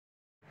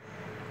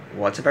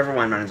What's up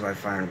everyone, my name is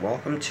Wi-Fi and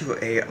welcome to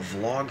a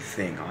vlog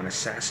thing on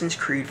Assassin's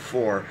Creed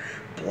 4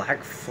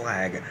 Black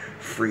Flag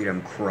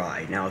Freedom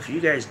Cry. Now if you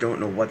guys don't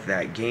know what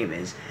that game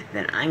is,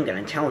 then I'm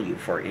going to tell you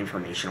for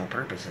informational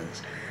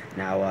purposes.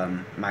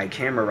 Now my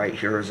camera right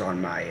here is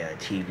on my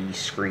TV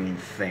screen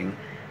thing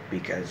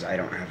because I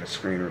don't have a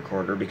screen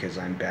recorder because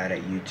I'm bad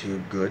at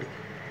YouTube good.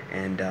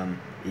 And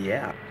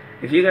yeah.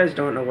 If you guys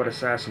don't know what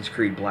Assassin's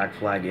Creed Black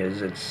Flag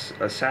is, it's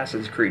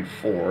Assassin's Creed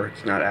 4.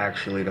 It's not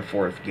actually the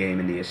fourth game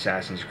in the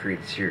Assassin's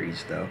Creed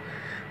series, though.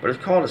 But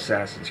it's called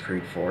Assassin's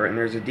Creed 4, and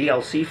there's a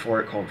DLC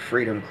for it called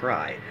Freedom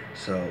Cry.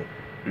 So,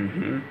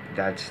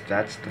 that's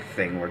the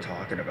thing we're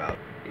talking about.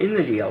 In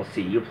the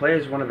DLC, you play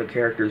as one of the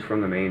characters from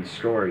the main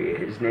story.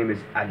 His name is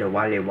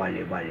Adewale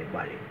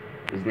Wale.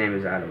 His name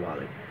is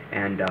Adewale.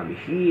 And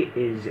he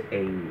is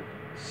a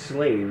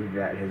slave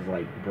that has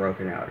like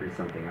broken out or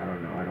something. I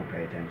don't know, I don't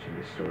pay attention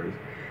to stories.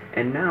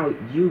 And now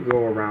you go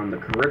around the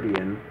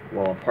Caribbean,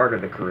 well, a part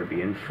of the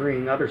Caribbean,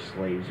 freeing other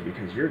slaves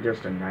because you're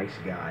just a nice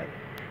guy.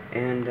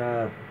 And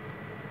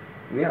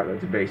yeah,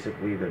 that's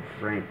basically the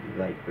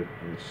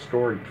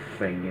story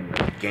thing in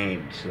the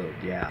game. So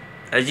yeah,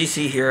 as you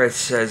see here, it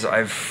says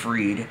I've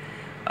freed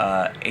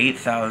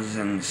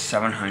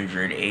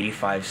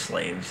 8,785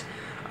 slaves.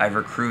 I've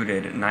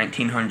recruited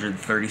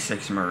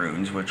 1,936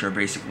 Maroons, which are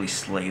basically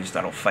slaves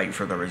that'll fight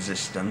for the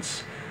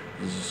resistance,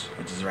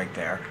 which is right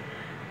there.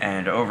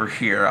 And over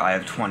here, I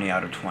have 20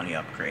 out of 20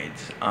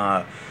 upgrades.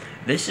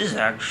 This is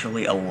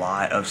actually a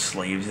lot of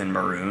slaves and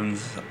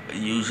Maroons.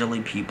 Usually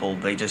people,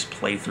 they just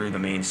play through the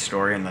main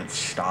story and then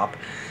stop.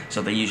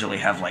 So they usually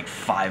have like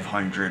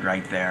 500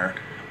 right there,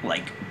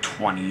 like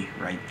 20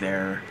 right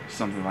there,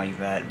 something like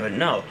that. But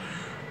no.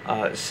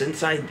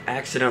 Since I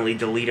accidentally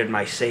deleted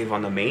my save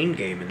on the main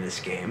game in this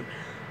game,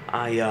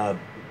 I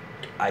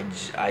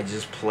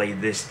just play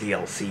this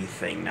DLC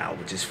thing now,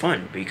 which is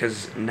fun,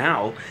 because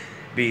now,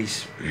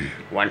 because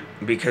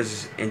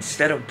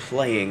instead of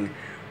playing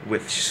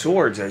with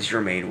swords as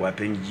your main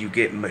weapon, you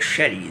get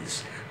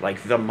machetes,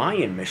 like the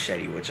Mayan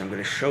machete, which I'm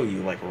going to show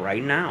you, like,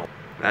 right now.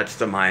 That's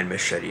the Mayan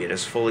machete. It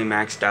has fully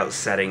maxed out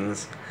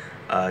settings.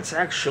 It's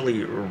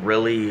actually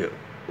really,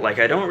 like,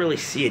 I don't really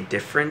see a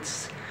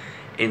difference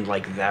in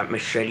like that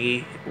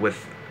machete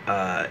with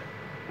I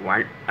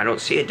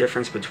don't see a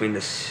difference between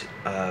this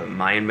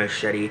Mayan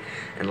machete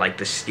and like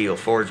the steel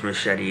forged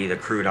machete, the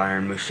crude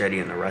iron machete,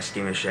 and the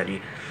rusty machete.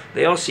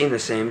 They all seem the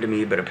same to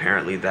me, but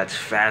apparently that's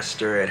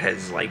faster, it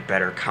has like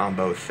better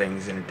combo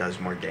things, and it does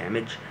more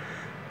damage.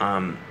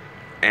 And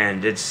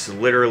it's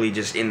literally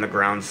just in the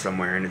ground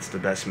somewhere, and it's the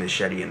best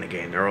machete in the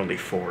game. There are only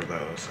 4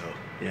 though, so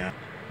yeah.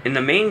 In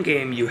the main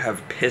game, you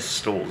have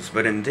pistols,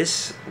 but in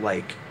this,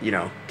 like, you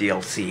know,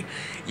 DLC,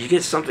 you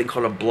get something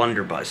called a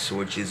blunderbuss,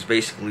 which is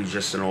basically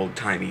just an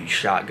old-timey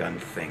shotgun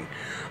thing.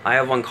 I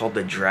have one called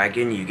the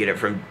Dragon. You get it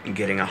from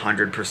getting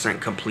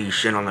 100%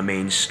 completion on the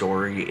main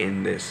story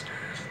in this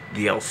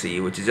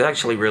DLC, which is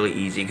actually really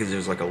easy because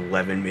there's like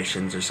 11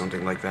 missions or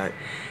something like that.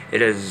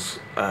 It has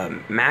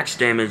max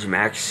damage,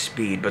 max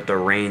speed, but the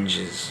range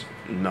is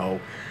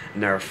no.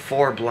 And there are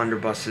 4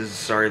 blunderbusses.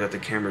 Sorry that the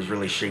camera's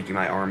really shaky.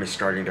 My arm is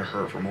starting to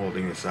hurt from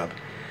holding this up.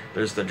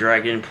 There's the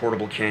Dragon,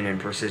 portable cannon,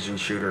 precision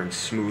shooter, and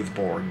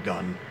smoothbore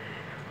gun.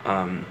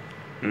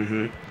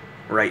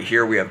 Right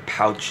here we have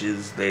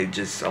pouches. They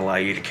just allow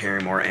you to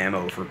carry more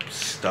ammo for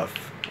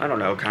stuff. I don't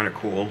know, kind of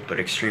cool, but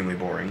extremely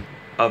boring.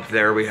 Up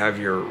there we have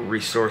your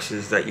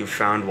resources that you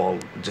found while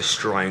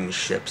destroying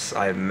ships.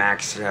 I have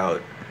maxed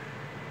out,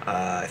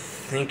 I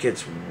think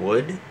it's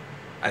wood.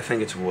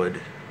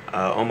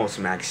 Almost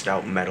maxed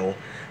out metal.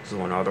 This is the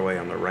one all the way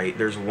on the right.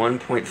 There's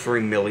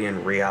 1.3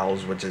 million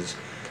reals, which is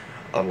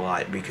a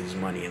lot because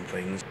money and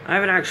things. I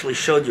haven't actually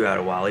showed you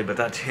Adewale, but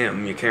that's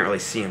him. You can't really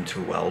see him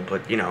too well,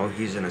 but you know,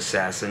 he's an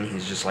assassin.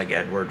 He's just like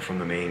Edward from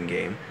the main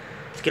game.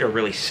 Let's get a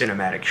really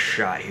cinematic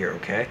shot here,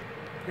 okay?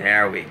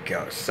 There we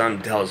go.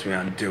 Something tells me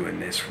I'm doing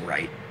this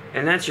right.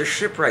 And that's your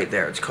ship right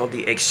there. It's called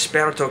the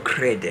Experto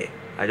Crede.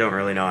 I don't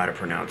really know how to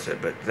pronounce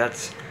it, but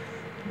that's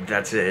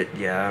it,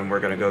 yeah, and we're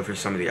going to go through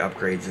some of the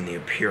upgrades and the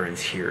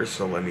appearance here,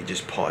 so let me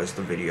just pause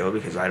the video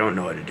because I don't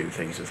know how to do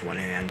things with one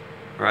hand.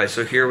 Alright,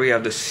 so here we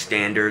have the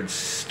standard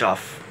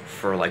stuff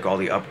for like all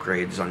the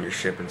upgrades on your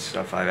ship and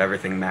stuff. I have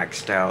everything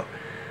maxed out.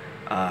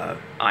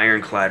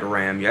 Ironclad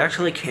ram. You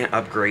actually can't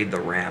upgrade the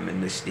ram in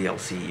this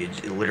DLC. You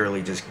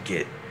literally just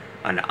get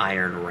an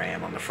iron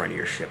ram on the front of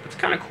your ship. It's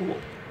kind of cool.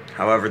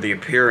 However, the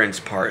appearance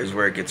part is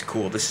where it gets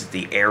cool. This is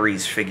the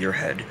Ares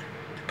figurehead.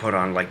 Put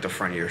on like the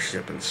front of your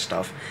ship and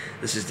stuff.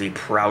 This is the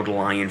Proud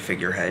Lion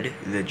figurehead,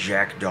 the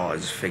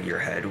Jackdaws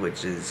figurehead,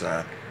 which is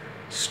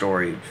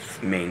story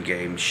main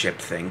game ship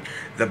thing,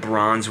 the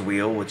Bronze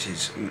Wheel, which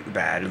is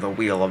bad, the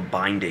Wheel of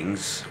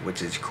Bindings,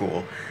 which is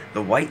cool,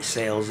 the White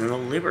Sails, and the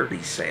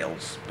Liberty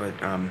Sails. But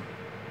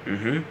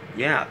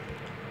yeah.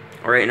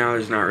 Right now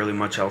there's not really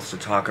much else to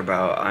talk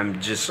about. I'm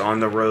just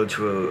on the road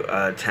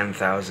to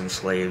 10,000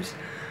 slaves.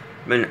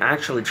 I've been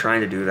actually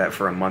trying to do that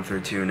for a month or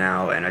 2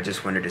 now, and I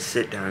just wanted to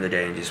sit down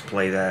today and just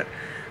play that,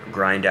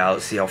 grind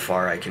out, see how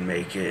far I can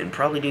make it, and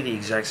probably do the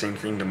exact same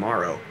thing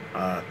tomorrow.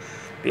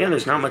 But yeah,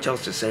 there's not much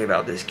else to say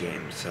about this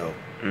game, so,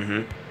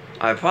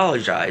 I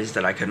apologize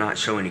that I could not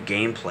show any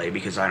gameplay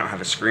because I don't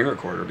have a screen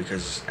recorder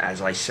because,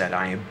 as I said,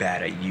 I am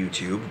bad at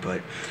YouTube,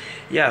 but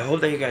yeah, I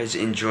hope that you guys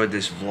enjoyed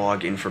this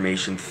vlog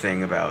information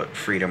thing about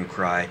Freedom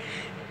Cry.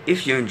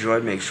 If you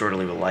enjoyed, make sure to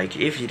leave a like.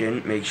 If you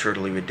didn't, make sure to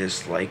leave a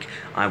dislike.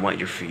 I want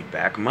your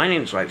feedback. My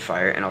name's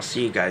Whitefire, and I'll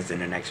see you guys in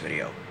the next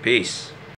video. Peace.